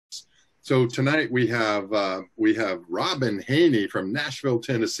So tonight we have Robin Haney from Nashville,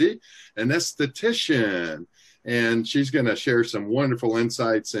 Tennessee, an esthetician, and she's going to share some wonderful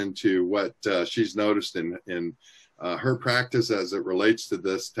insights into what she's noticed in her practice as it relates to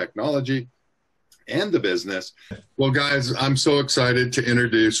this technology and the business. Well, guys, I'm so excited to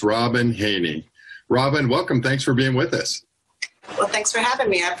introduce Robin Haney. Robin, welcome. Thanks for being with us. Well, thanks for having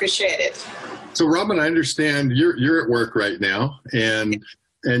me. I appreciate it. So, Robin, I understand you're at work right now, and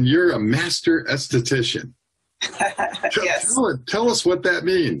you're a master esthetician. Yes. Tell us what that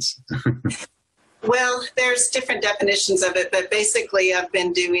means. Well, there's different definitions of it, but basically I've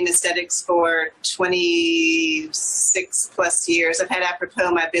been doing aesthetics for 26 plus years. I've had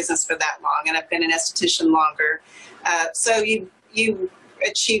apropos my business for that long, and I've been an esthetician longer. So you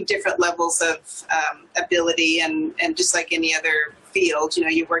achieve different levels of ability, and just like any other field,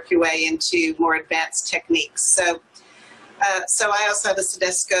 you work your way into more advanced techniques. So I also have a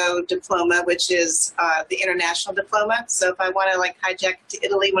Sedesco diploma, which is the international diploma. So if I want to hijack it to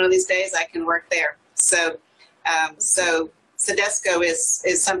Italy one of these days, I can work there. So Sedesco is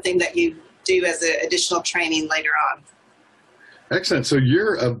something that you do as an additional training later on. Excellent. So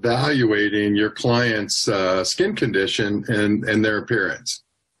you're evaluating your client's skin condition and their appearance.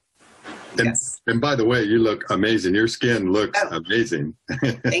 Yes. And by the way, you look amazing. Your skin looks amazing.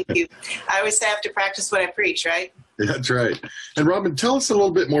 Thank you. I always say I have to practice what I preach, right? That's right. And Robin, tell us a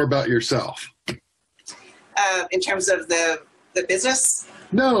little bit more about yourself. In terms of the business?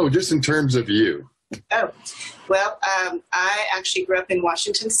 No, just in terms of you. Oh, well, I actually grew up in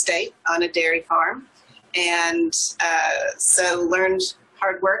Washington State on a dairy farm, and so learned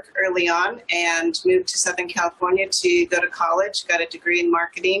hard work early on and moved to Southern California to go to college, got a degree in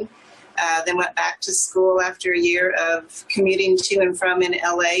marketing, then went back to school after a year of commuting to and from in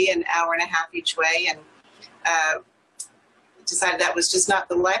LA, an hour and a half each way, and decided that was just not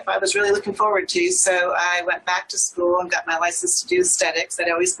the life I was really looking forward to. So I went back to school and got my license to do aesthetics. I'd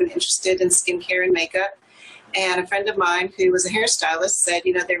always been interested in skincare and makeup. And a friend of mine who was a hairstylist said,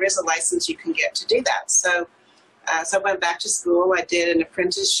 there is a license you can get to do that. So I went back to school. I did an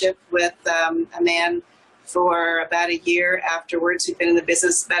apprenticeship with a man for about a year afterwards, who'd been in the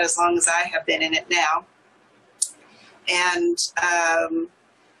business about as long as I have been in it now. And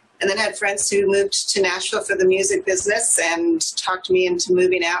then had friends who moved to Nashville for the music business and talked me into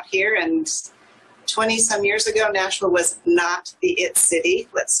moving out here. And 20 some years ago, Nashville was not the it city,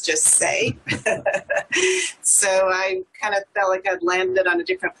 let's just say. So I kind of felt like I'd landed on a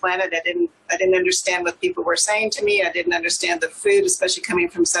different planet. I didn't understand what people were saying to me. I didn't understand the food, especially coming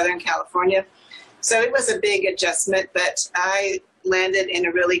from Southern California. So it was a big adjustment, but I landed in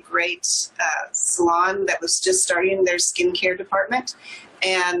a really great salon that was just starting their skincare department.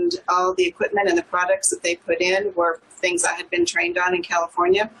 And all the equipment and the products that they put in were things I had been trained on in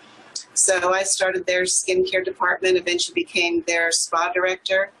California. So I started their skincare department, eventually became their spa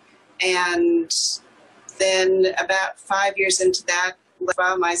director. And then about 5 years into that,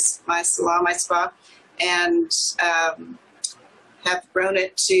 my salon, my spa, and have grown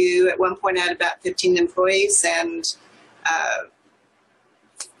it to, at one point I had about 15 employees and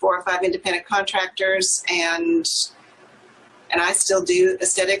 4 or 5 independent contractors, and I still do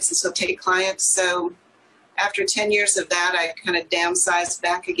aesthetics and still take clients. So after 10 years of that, I kind of downsized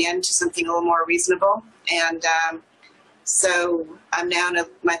back again to something a little more reasonable. And so I'm now in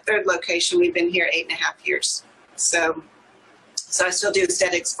my 3rd location. We've been here 8.5 years. So I still do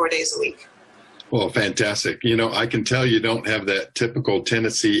aesthetics 4 days a week. Well, fantastic. I can tell you don't have that typical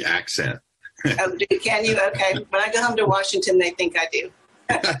Tennessee accent. Oh, can you? Okay. When I go home to Washington, they think I do.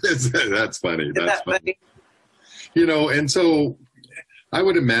 That's funny. That's funny. And so I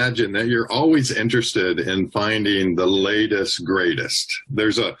would imagine that you're always interested in finding the latest, greatest.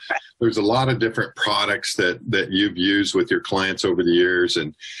 There's a lot of different products that you've used with your clients over the years,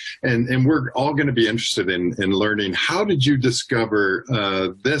 and we're all going to be interested in learning, how did you discover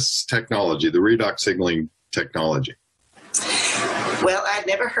this technology, the redox signaling technology? Well, I'd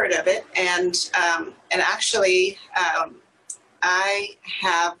never heard of it, and actually, I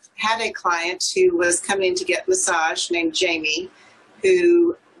have had a client who was coming in to get massage named Jamie,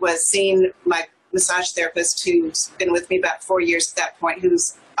 who was seeing my massage therapist who's been with me about 4 years at that point,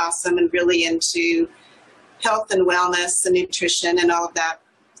 who's awesome and really into health and wellness and nutrition and all of that.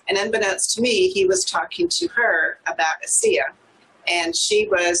 And unbeknownst to me, he was talking to her about ASEA. And she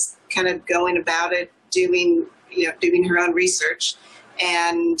was kind of going about it, doing her own research,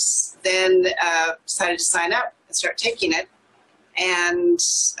 and then decided to sign up and start taking it. And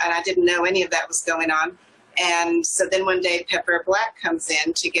I didn't know any of that was going on. And so then one day Pepper Black comes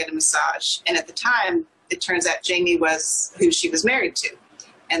in to get a massage. And at the time, it turns out Jamie was who she was married to.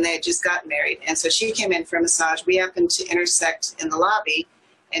 and they had just gotten married. And so she came in for a massage. We happened to intersect in the lobby,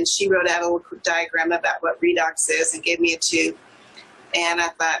 and she wrote out a little diagram about what redox is and gave me a tube. And I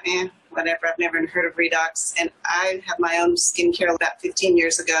thought, whatever, I've never heard of redox. And I have my own skincare about 15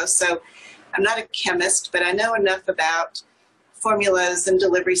 years ago, so I'm not a chemist, but I know enough about formulas and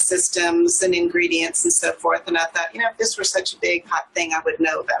delivery systems and ingredients and so forth. And I thought, if this were such a big, hot thing, I would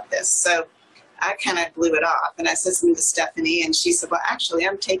know about this. So I kind of blew it off. And I said something to Stephanie, and she said, well, actually,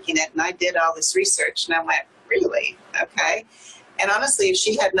 I'm taking it. And I did all this research. And I went, really? Okay. And honestly, if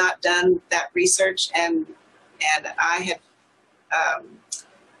she had not done that research and I had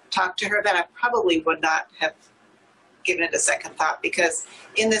talked to her about it, I probably would not have given it a second thought, because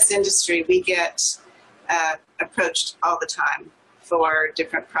in this industry, we get approached all the time for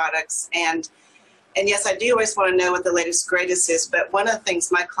different products. And yes, I do always want to know what the latest greatest is, but one of the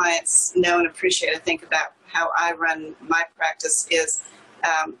things my clients know and appreciate, I think, about how I run my practice is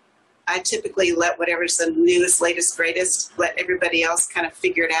I typically let whatever's the newest, latest, greatest, let everybody else kind of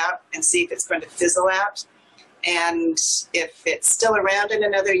figure it out and see if it's going to fizzle out. And if it's still around in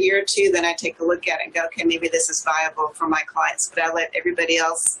another year or two, then I take a look at it and go, okay, maybe this is viable for my clients, but I let everybody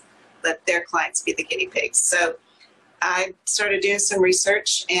else, let their clients be the guinea pigs. So I started doing some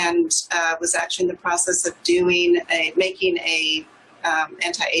research and was actually in the process of making a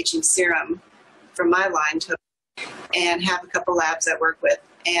anti-aging serum for my line and have a couple labs I work with.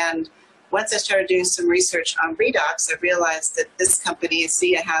 And once I started doing some research on redox, I realized that this company,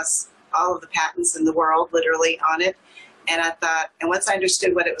 Acia, has all of the patents in the world literally on it. And I thought, and once I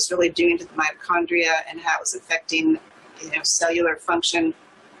understood what it was really doing to the mitochondria and how it was affecting, cellular function,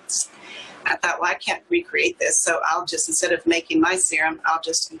 I thought, well, I can't recreate this. So I'll just, instead of making my serum, I'll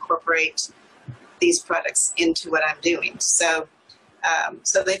just incorporate these products into what I'm doing. So,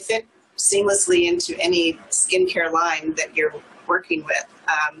 so they fit seamlessly into any skincare line that you're working with.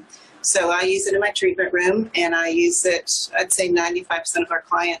 So I use it in my treatment room, and I use it, I'd say 95% of our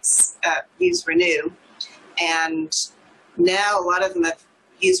clients use Renew. And now a lot of them have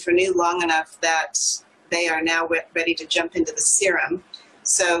used Renew long enough that they are now ready to jump into the serum.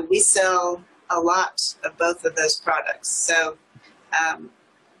 So we sell a lot of both of those products. So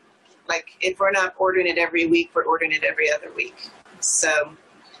like if we're not ordering it every week, we're ordering it every other week. So,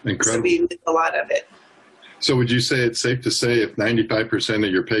 so we do a lot of it. So would you say it's safe to say if 95%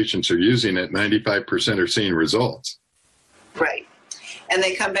 of your patients are using it, 95% are seeing results? Right. And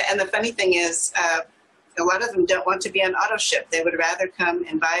they come back. And the funny thing is, a lot of them don't want to be on auto ship. They would rather come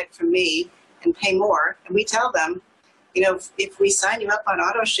and buy it from me and pay more. And we tell them, if we sign you up on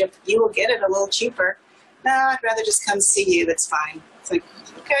auto ship, you will get it a little cheaper. No, I'd rather just come see you. It's fine. It's like,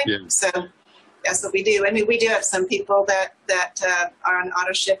 okay. Yeah. So that's what we do. I mean, we do have some people that are on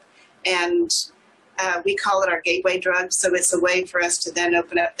auto ship, and we call it our gateway drug. So it's a way for us to then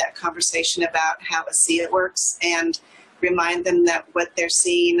open up that conversation about how Acia works and remind them that what they're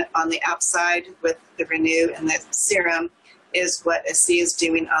seeing on the outside with the Renew and the serum is what Acia is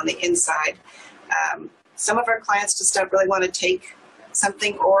doing on the inside. Some of our clients just don't really want to take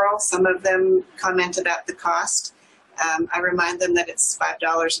something oral. Some of them comment about the cost. I remind them that it's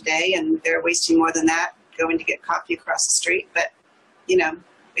 $5 a day, and they're wasting more than that going to get coffee across the street. But,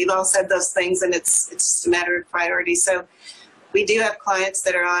 we've all said those things, and it's just a matter of priority. So we do have clients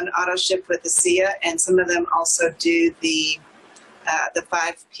that are on auto ship with Acia, and some of them also do the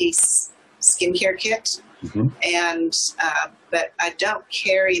 5-piece skincare kit. Mm-hmm. And but I don't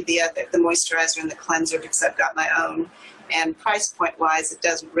carry the moisturizer and the cleanser because I've got my own. And price point wise, it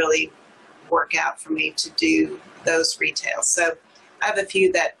doesn't really work out for me to do those retails. So I have a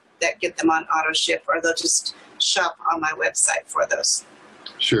few that get them on auto ship, or they'll just shop on my website for those.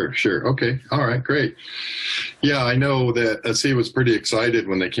 Sure. Okay. All right. Great. Yeah, I know that Acia was pretty excited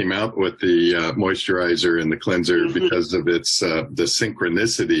when they came out with the moisturizer and the cleanser mm-hmm. because of its the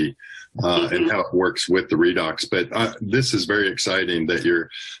synchronicity mm-hmm. and how it works with the redox. But this is very exciting that you're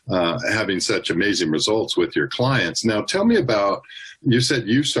having such amazing results with your clients. Now, tell me about, you said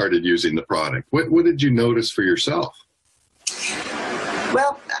you started using the product. What did you notice for yourself?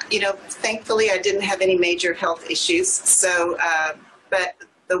 Well, thankfully I didn't have any major health issues. So, but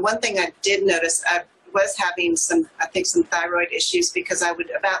the one thing I did notice, I was having some thyroid issues, because I would,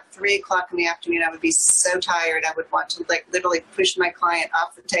 about 3 o'clock in the afternoon, I would be so tired. I would want to literally push my client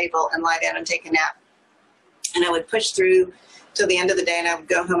off the table and lie down and take a nap. And I would push through till the end of the day, and I would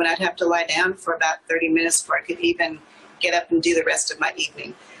go home and I'd have to lie down for about 30 minutes before I could even get up and do the rest of my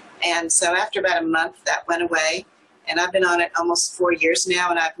evening. And so after about a month, that went away. And I've been on it almost 4 years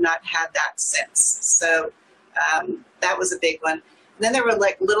now, and I've not had that since. So that was a big one. And then there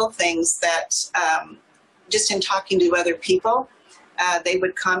were little things that just in talking to other people, they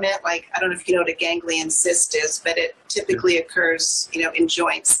would comment, like, I don't know if you know what a ganglion cyst is, but it typically occurs, in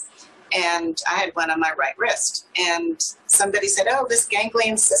joints. And I had one on my right wrist. And somebody said, oh, this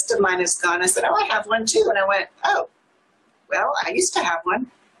ganglion cyst of mine is gone. I said, oh, I have one too. And I went, oh, well, I used to have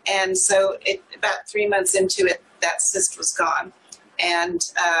one. And so about 3 months into it, that cyst was gone. And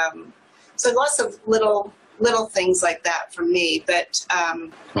so lots of little things like that for me, but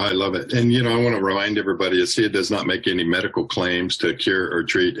I love it. And I want to remind everybody, ASEA does not make any medical claims to cure or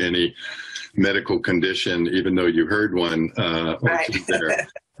treat any medical condition, even though you heard one right. there.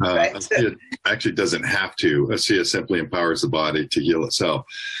 Right. ASEA actually doesn't have to. ASEA simply empowers the body to heal itself.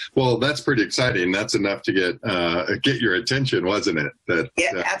 Well, that's pretty exciting. That's enough to get your attention, wasn't it?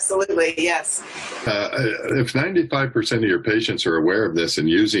 Yeah, absolutely. Yes. If 95% of your patients are aware of this and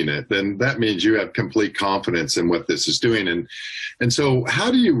using it, then that means you have complete confidence in what this is doing. And so how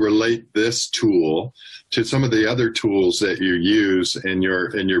do you relate this tool to some of the other tools that you use in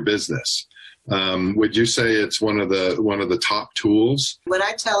your business? Would you say it's one of the top tools? What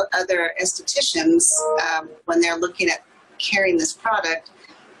I tell other estheticians when they're looking at carrying this product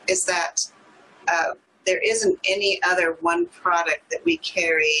is that there isn't any other one product that we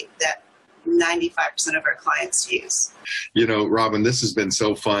carry that 95% of our clients use. Robin, this has been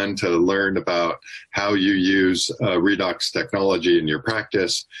so fun to learn about how you use redox technology in your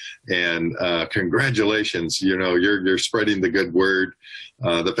practice, and congratulations. You're spreading the good word.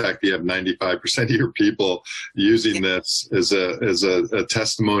 The fact that you have 95% of your people using this is a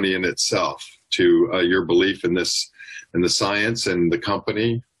testimony in itself to your belief in this, in the science and the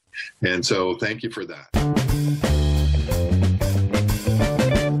company. And so thank you for that.